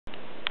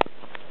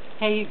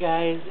Hey you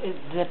guys, it's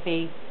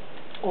Zippy,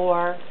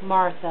 or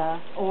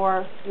Martha,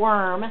 or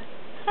Worm.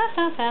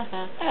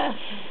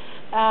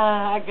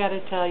 I gotta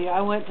tell you, I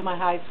went to my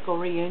high school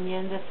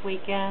reunion this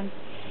weekend,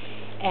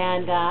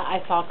 and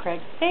I saw Craig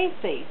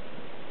Stacy.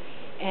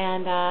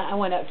 And I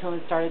went up to him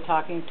and started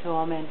talking to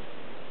him, and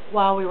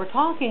while we were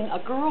talking, a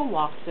girl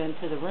walks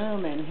into the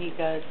room, and he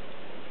goes,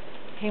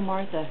 "Hey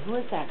Martha, who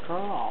is that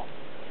girl?"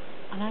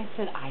 And I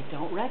said, "I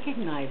don't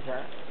recognize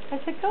her." I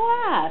said, "Go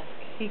ask."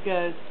 He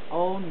goes,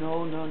 "Oh,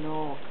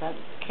 no,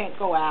 can't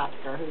go ask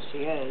her who she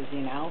is,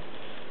 you know."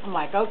 I'm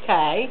like,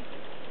 "Okay,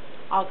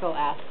 I'll go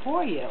ask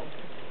for you."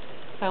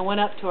 So I went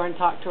up to her and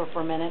talked to her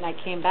for a minute, and I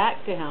came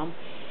back to him,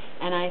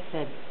 and I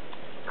said,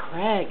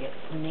 "Craig,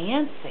 it's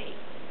Nancy."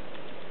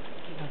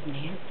 He goes,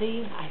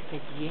 "Nancy?" I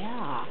said,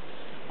 "Yeah."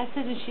 I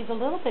said, "And she's a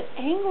little bit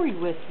angry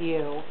with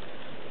you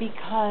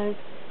because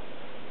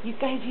you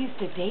guys used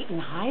to date in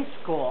high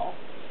school.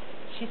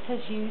 She says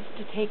you used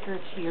to take her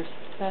to your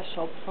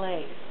special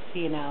place,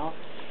 you know."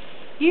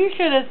 You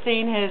should have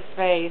seen his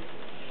face.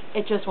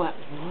 It just went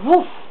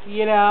woof,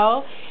 you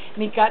know.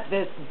 And he got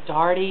this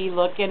darty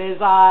look in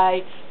his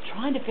eye,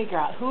 trying to figure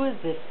out who is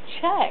this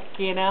chick,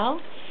 you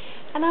know.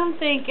 And I'm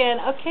thinking,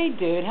 okay,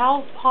 dude,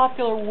 how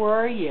popular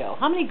were you?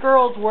 How many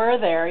girls were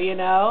there, you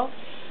know?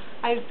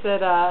 I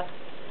said,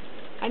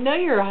 I know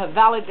you're a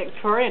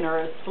valedictorian or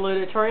a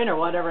salutatorian or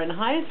whatever in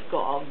high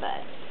school,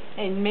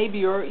 and maybe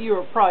you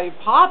were probably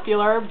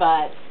popular,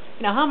 but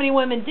you know, how many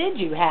women did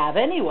you have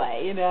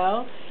anyway, you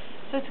know?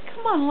 So I said,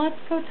 "Come on, let's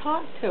go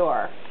talk to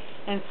her."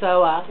 And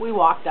so we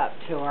walked up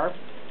to her,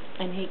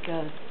 and he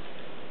goes,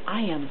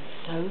 "I am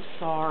so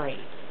sorry,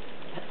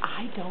 but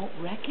I don't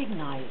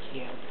recognize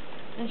you."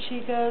 And she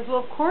goes, "Well,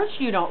 of course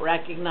you don't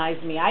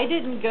recognize me. I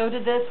didn't go to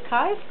this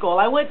high school.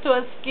 I went to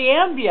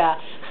Escambia."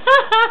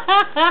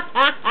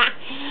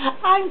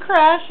 "I'm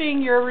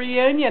crashing your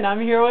reunion. I'm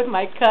here with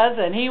my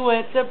cousin. He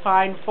went to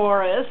Pine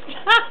Forest."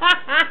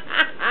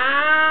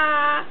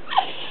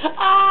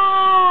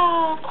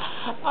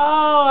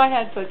 Oh, I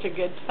had such a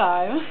good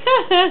time.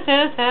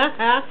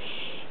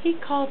 He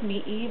called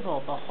me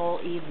evil the whole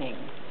evening.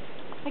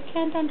 I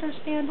can't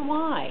understand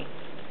why.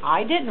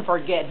 I didn't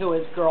forget who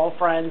his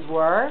girlfriends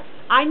were.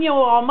 I knew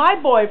all my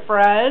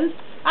boyfriends.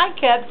 I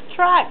kept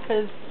track,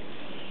 because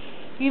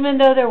even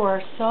though there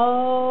were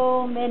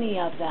so many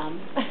of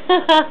them.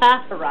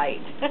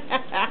 Right.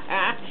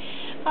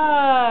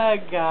 Oh,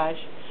 gosh.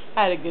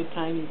 I had a good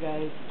time, you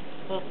guys.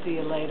 We'll see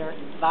you later.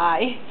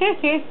 Bye.